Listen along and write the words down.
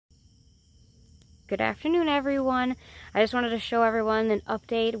Good afternoon, everyone. I just wanted to show everyone an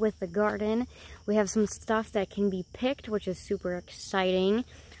update with the garden. We have some stuff that can be picked, which is super exciting.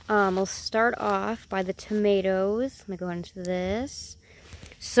 We'll start off by the tomatoes. Let me go into this.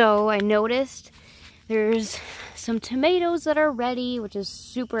 So I noticed there's some tomatoes that are ready, which is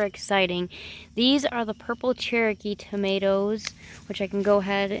super exciting. These are the Purple Cherokee tomatoes, which I can go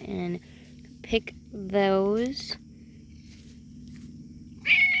ahead and pick those.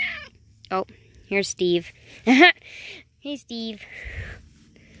 Oh, here's Steve. Hey, Steve.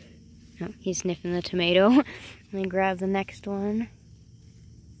 Oh, he's sniffing the tomato. Let me grab the next one.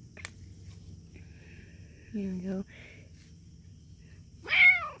 Here we go.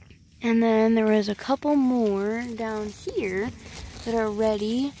 And then there was a couple more down here that are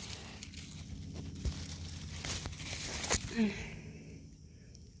ready. Let's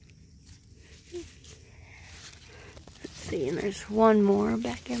see, and there's one more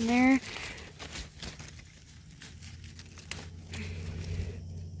back in there.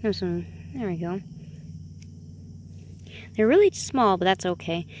 There's some, there we go. They're really small, but that's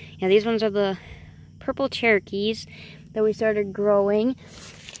okay. Yeah, these ones are the Purple Cherokees that we started growing.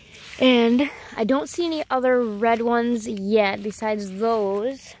 And I don't see any other red ones yet besides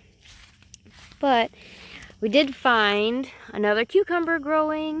those. But we did find another cucumber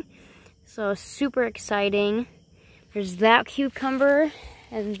growing. So super exciting. There's that cucumber.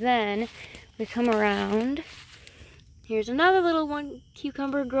 And then we come around. Here's another little one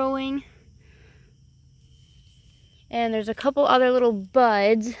cucumber growing. And there's a couple other little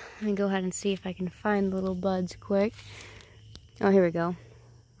buds. Let me go ahead and see if I can find the little buds quick. Oh, here we go.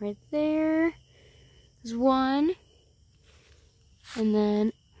 Right there. There's one. And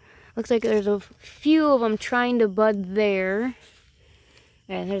then looks like there's a few of them trying to bud there.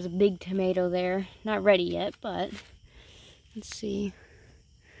 And there's a big tomato there. Not ready yet, but let's see.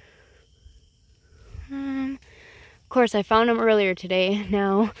 Of course, I found them earlier today.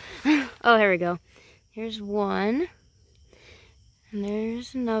 Now, oh, here we go. Here's one. And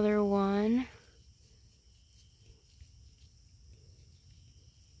there's another one.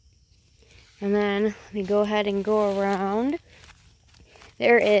 And then let me go ahead and go around.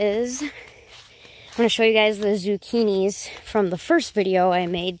 There is, I'm going to show you guys the zucchinis from the first video I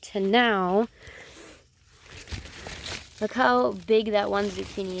made to now. Look how big that one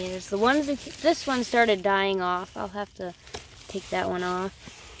zucchini is. This one started dying off. I'll have to take that one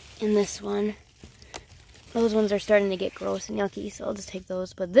off. And this one. Those ones are starting to get gross and yucky, so I'll just take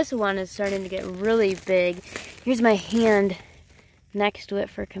those. But this one is starting to get really big. Here's my hand next to it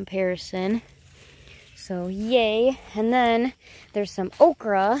for comparison. So yay. And then there's some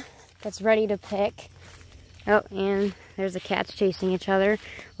okra that's ready to pick. Oh, and there's the cats chasing each other.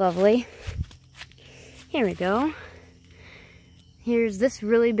 Lovely. Here we go. Here's this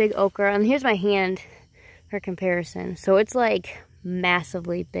really big okra, and here's my hand for comparison. So it's like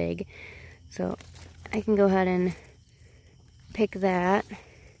massively big. So I can go ahead and pick that.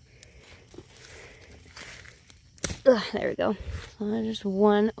 Ugh, there we go. So just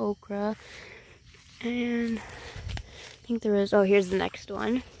one okra. And I think there is, oh, here's the next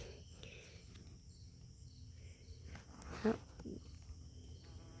one. Oh.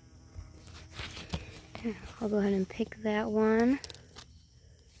 I'll go ahead and pick that one.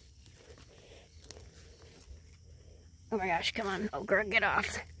 Oh my gosh, come on, okra, get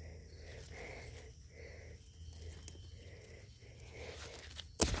off.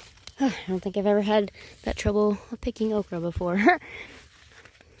 I don't think I've ever had that trouble picking okra before.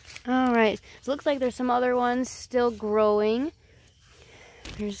 Alright, so it looks like there's some other ones still growing.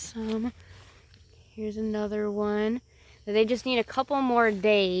 Here's some. Here's another one. They just need a couple more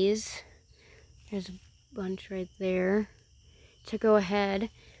days. There's a bunch right there to go ahead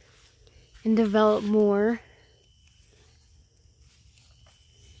and develop more.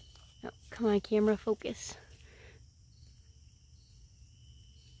 Oh, come on, camera, focus.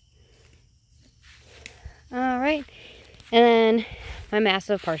 Alright, and then my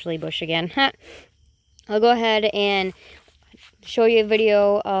massive parsley bush again. I'll go ahead and show you a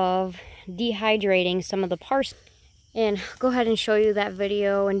video of dehydrating some of the parsley. And go ahead and show you that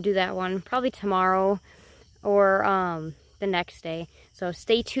video and do that one probably tomorrow or the next day. So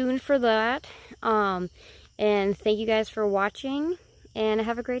stay tuned for that. And thank you guys for watching and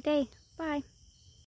have a great day. Bye.